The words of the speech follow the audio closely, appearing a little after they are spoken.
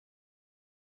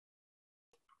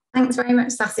Thanks very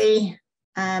much, Sassy.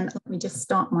 Let me just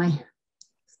start my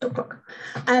stop clock.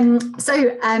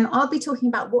 I'll be talking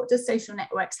about what does social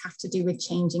networks have to do with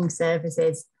changing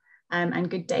services. And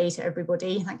good day to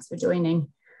everybody. Thanks for joining.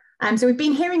 So we've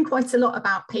been hearing quite a lot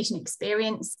about patient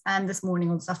experience this morning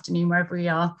or this afternoon, wherever we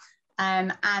are.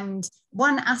 And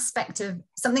one aspect of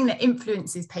something that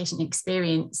influences patient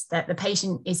experience that the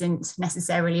patient isn't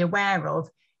necessarily aware of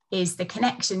is the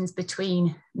connections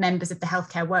between members of the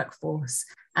healthcare workforce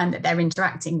that they're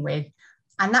interacting with.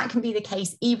 And that can be the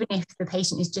case even if the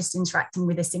patient is just interacting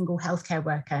with a single healthcare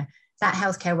worker. That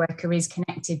healthcare worker is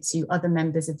connected to other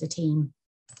members of the team.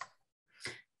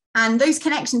 And those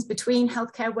connections between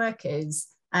healthcare workers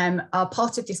are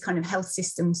part of this kind of health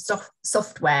system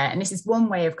software. And this is one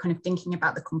way of kind of thinking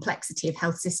about the complexity of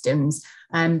health systems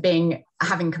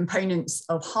having components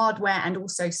of hardware and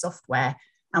also software.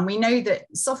 And we know that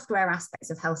software aspects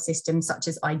of health systems, such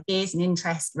as ideas and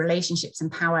interests, relationships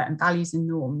and power and values and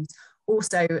norms,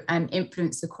 also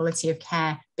influence the quality of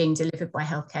care being delivered by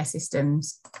healthcare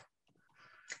systems.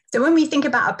 So when we think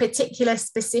about a particular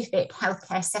specific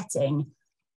healthcare setting,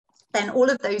 then all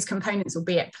of those components will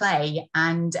be at play,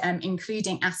 and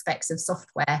including aspects of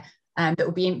software that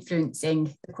will be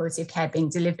influencing the quality of care being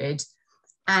delivered.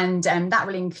 And that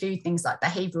will include things like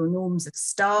behavioural norms of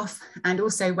staff, and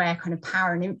also where kind of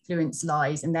power and influence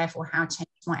lies, and therefore how change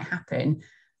might happen.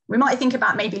 We might think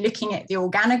about maybe looking at the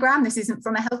organogram. This isn't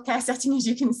from a healthcare setting, as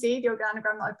you can see, the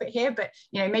organogram that I put here, but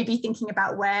maybe thinking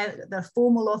about where the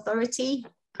formal authority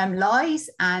lies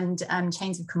and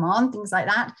chains of command, things like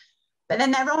that. But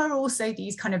then there are also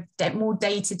these kind of more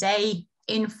day-to-day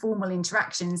informal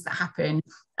interactions that happen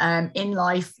in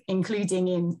life,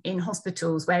 including in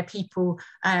hospitals, where people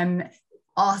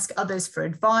ask others for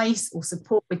advice or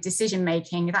support with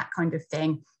decision-making, that kind of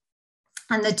thing.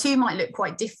 And the two might look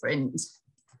quite different.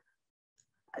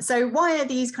 So why are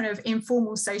these kind of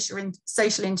informal social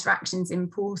interactions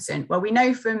important? Well, we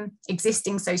know from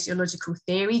existing sociological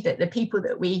theory that the people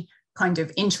that we kind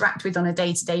of interact with on a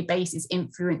day-to-day basis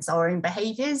influence our own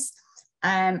behaviours.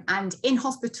 And in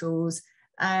hospitals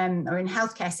or in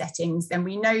healthcare settings, then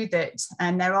we know that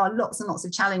there are lots and lots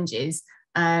of challenges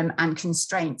and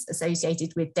constraints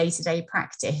associated with day-to-day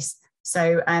practice.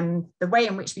 So the way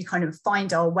in which we kind of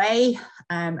find our way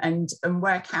and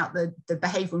work out the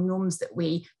behavioural norms that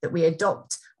we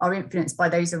adopt are influenced by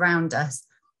those around us.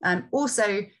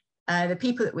 Also, the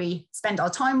people that we spend our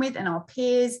time with and our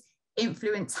peers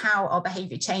influence how our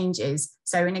behaviour changes.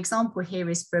 So an example here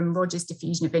is from Rogers'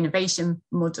 diffusion of innovation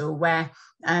model, where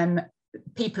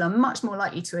people are much more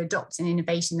likely to adopt an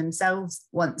innovation themselves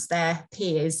once their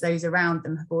peers, those around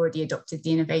them, have already adopted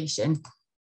the innovation.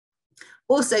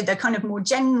 Also, the kind of more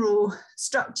general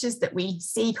structures that we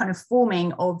see kind of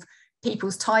forming of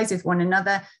people's ties with one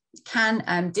another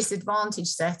can disadvantage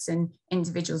certain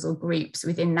individuals or groups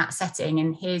within that setting.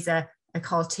 And here's a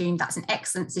cartoon. That's an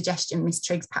excellent suggestion, Miss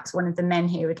Triggs. Perhaps one of the men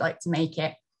here would like to make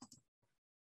it.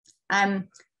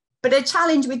 But a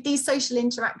challenge with these social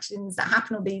interactions that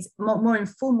happen, or these more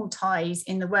informal ties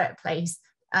in the workplace,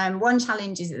 one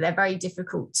challenge is that they're very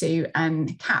difficult to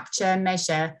capture,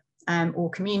 measure, or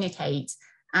communicate.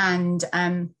 And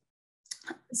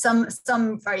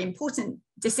some very important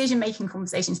decision-making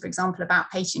conversations, for example, about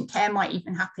patient care, might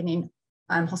even happen in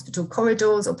hospital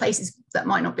corridors or places that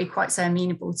might not be quite so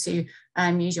amenable to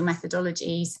usual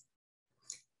methodologies.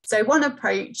 So one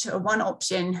approach or one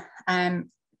option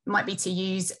might be to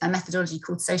use a methodology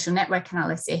called social network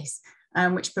analysis,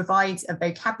 which provides a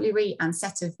vocabulary and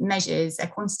set of measures,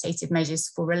 quantitative measures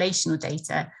for relational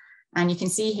data. And you can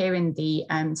see here in the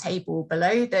table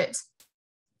below that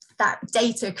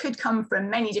data could come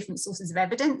from many different sources of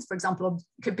evidence. For example,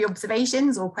 it could be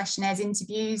observations or questionnaires,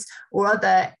 interviews, or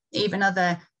even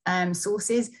other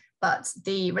sources, but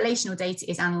the relational data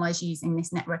is analysed using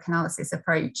this network analysis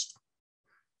approach.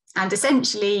 And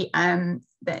essentially,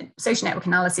 the social network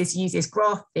analysis uses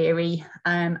graph theory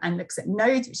and looks at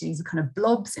nodes, which are these kind of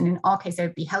blobs, and in our case, they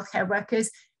would be healthcare workers,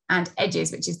 and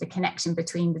edges, which is the connection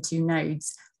between the two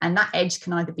nodes. And that edge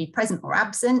can either be present or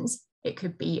absent. It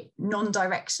could be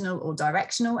non-directional or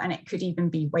directional, and it could even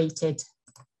be weighted.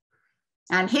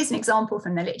 And here's an example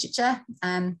from the literature.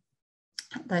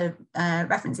 The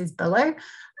reference is below.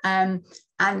 And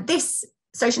this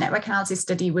social network analysis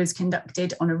study was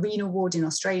conducted on a renal ward in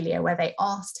Australia, where they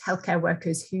asked healthcare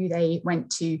workers who they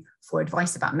went to for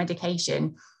advice about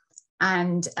medication.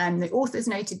 And the authors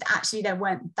noted that actually there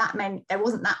wasn't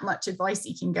that much advice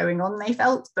seeking going on, they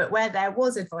felt, but where there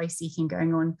was advice seeking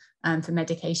going on for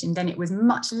medication, then it was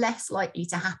much less likely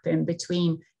to happen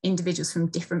between individuals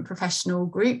from different professional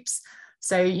groups.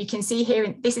 So you can see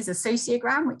here, this is a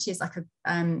sociogram, which is like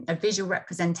a visual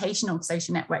representation of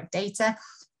social network data.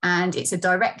 And it's a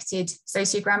directed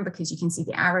sociogram because you can see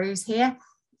the arrows here,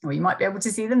 or you might be able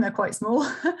to see them, they're quite small.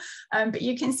 But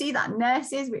you can see that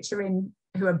nurses,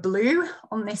 who are blue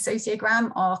on this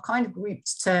sociogram, are kind of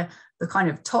grouped to the kind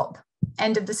of top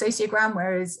end of the sociogram,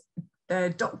 whereas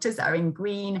the doctors that are in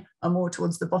green are more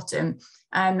towards the bottom.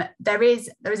 There is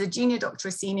a junior doctor,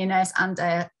 a senior nurse, and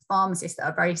a pharmacist that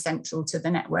are very central to the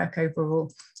network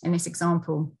overall in this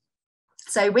example.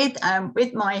 So with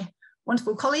my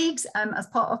wonderful colleagues, as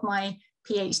part of my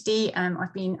PhD,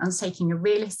 I've been undertaking a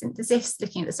realist synthesis,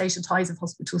 looking at the social ties of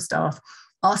hospital staff,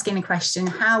 asking the question,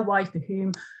 how, why, for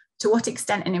whom, to what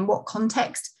extent, and in what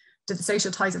context do the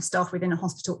social ties of staff within a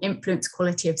hospital influence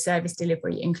quality of service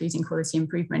delivery, including quality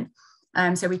improvement?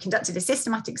 So we conducted a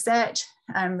systematic search,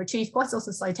 retrieved quite a lot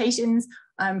of citations,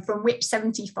 from which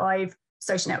 75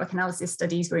 social network analysis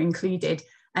studies were included.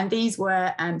 And these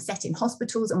were set in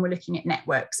hospitals, and we're looking at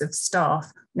networks of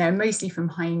staff. They're mostly from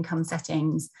high income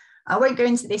settings. I won't go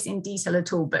into this in detail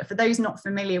at all, but for those not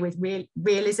familiar with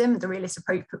realism, the realist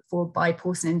approach put forward by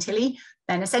Pawson and Tilley,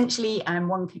 then essentially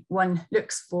one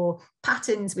looks for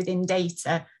patterns within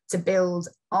data to build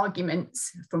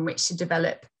arguments from which to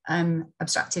develop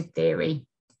abstracted theory.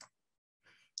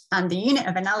 And the unit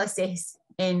of analysis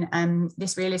in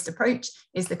this realist approach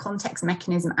is the context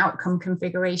mechanism outcome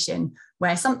configuration,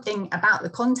 where something about the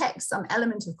context, some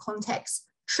element of context,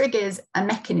 triggers a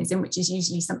mechanism, which is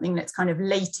usually something that's kind of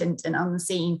latent and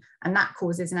unseen, and that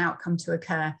causes an outcome to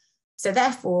occur. So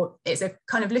therefore, it's a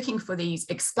kind of looking for these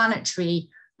explanatory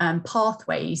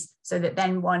pathways, so that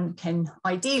then one can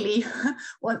ideally,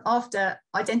 after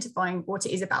identifying what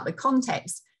it is about the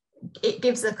context, it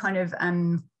gives a kind of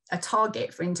a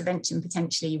target for intervention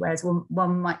potentially, whereas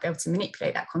one might be able to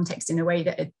manipulate that context in a way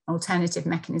that an alternative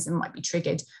mechanism might be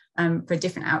triggered for a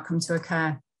different outcome to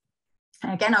occur.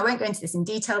 Again, I won't go into this in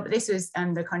detail, but this was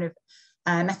the kind of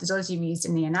methodology we used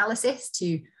in the analysis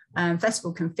to first of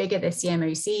all configure the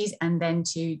CMOCs, and then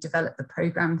to develop the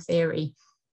program theory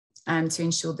to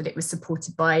ensure that it was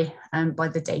supported by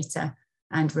the data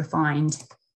and refined.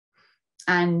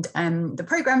 And the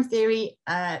program theory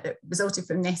that resulted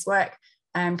from this work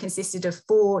consisted of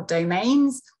 4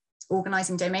 domains,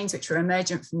 organizing domains which were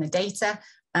emergent from the data,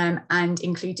 and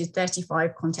included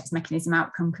 35 context mechanism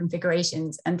outcome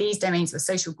configurations. And these domains were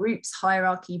social groups,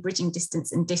 hierarchy, bridging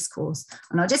distance, and discourse.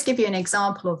 And I'll just give you an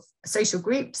example of social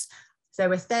groups. So there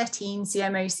were 13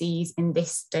 CMOCs in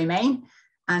this domain,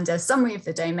 and a summary of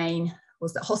the domain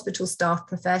was that hospital staff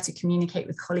prefer to communicate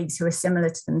with colleagues who are similar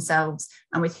to themselves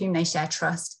and with whom they share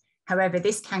trust. However,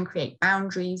 this can create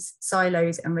boundaries,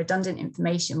 silos, and redundant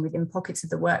information within pockets of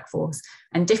the workforce,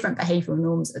 and different behavioural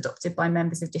norms adopted by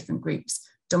members of different groups,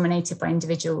 dominated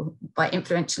by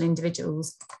influential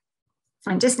individuals.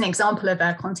 And just an example of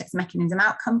a context mechanism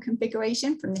outcome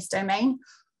configuration from this domain.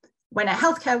 When a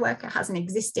healthcare worker has an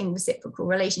existing reciprocal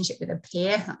relationship with a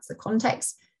peer, that's the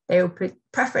context, they will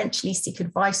preferentially seek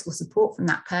advice or support from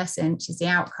that person, which is the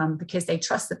outcome, because they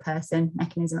trust the person,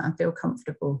 mechanism, and feel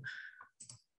comfortable.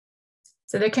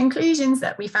 So the conclusions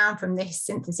that we found from this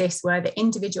synthesis were that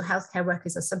individual healthcare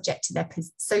workers are subject to their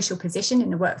social position in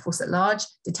the workforce at large,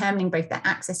 determining both their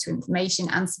access to information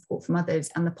and support from others,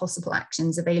 and the possible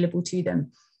actions available to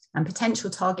them. And potential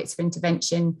targets for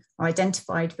intervention are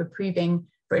identified for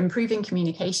improving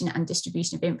communication and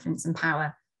distribution of influence and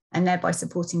power, and thereby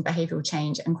supporting behavioural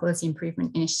change and quality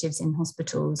improvement initiatives in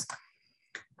hospitals.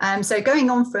 So going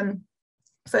on from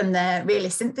the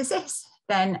realist synthesis,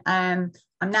 then I'm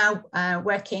now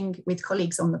working with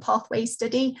colleagues on the pathway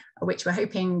study, which we're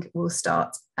hoping will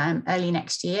start early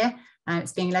next year.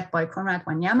 It's being led by Conrad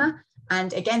Wanyama.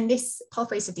 And again, this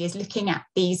pathway study is looking at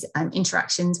these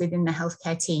interactions within the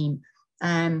healthcare team.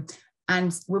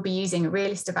 And we'll be using a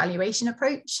realist evaluation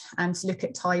approach to look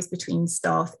at ties between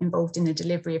staff involved in the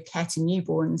delivery of care to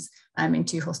newborns in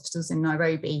 2 hospitals in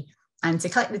Nairobi. And to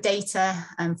collect the data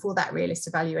for that realist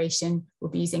evaluation, we'll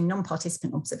be using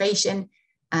non-participant observation,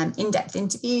 in-depth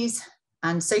interviews,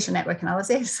 and social network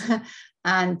analysis.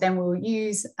 And then we'll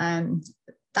use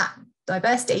that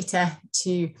diverse data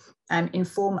to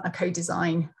inform a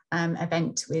co-design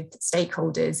event with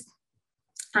stakeholders.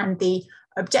 And the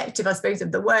objective, I suppose,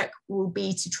 of the work will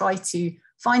be to try to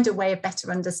find a way of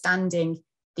better understanding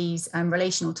these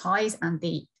relational ties and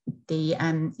the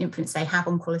influence they have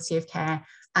on quality of care,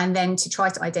 and then to try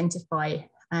to identify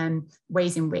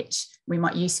ways in which we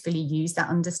might usefully use that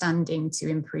understanding to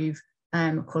improve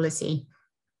quality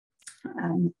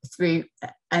through,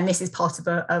 and this is part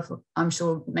of, I'm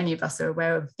sure many of us are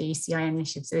aware of the CIN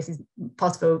initiative, so this is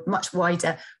part of a much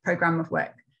wider programme of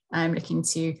work looking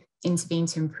to intervene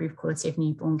to improve quality of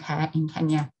newborn care in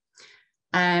Kenya.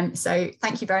 So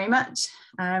thank you very much.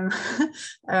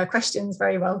 Questions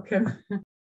very welcome.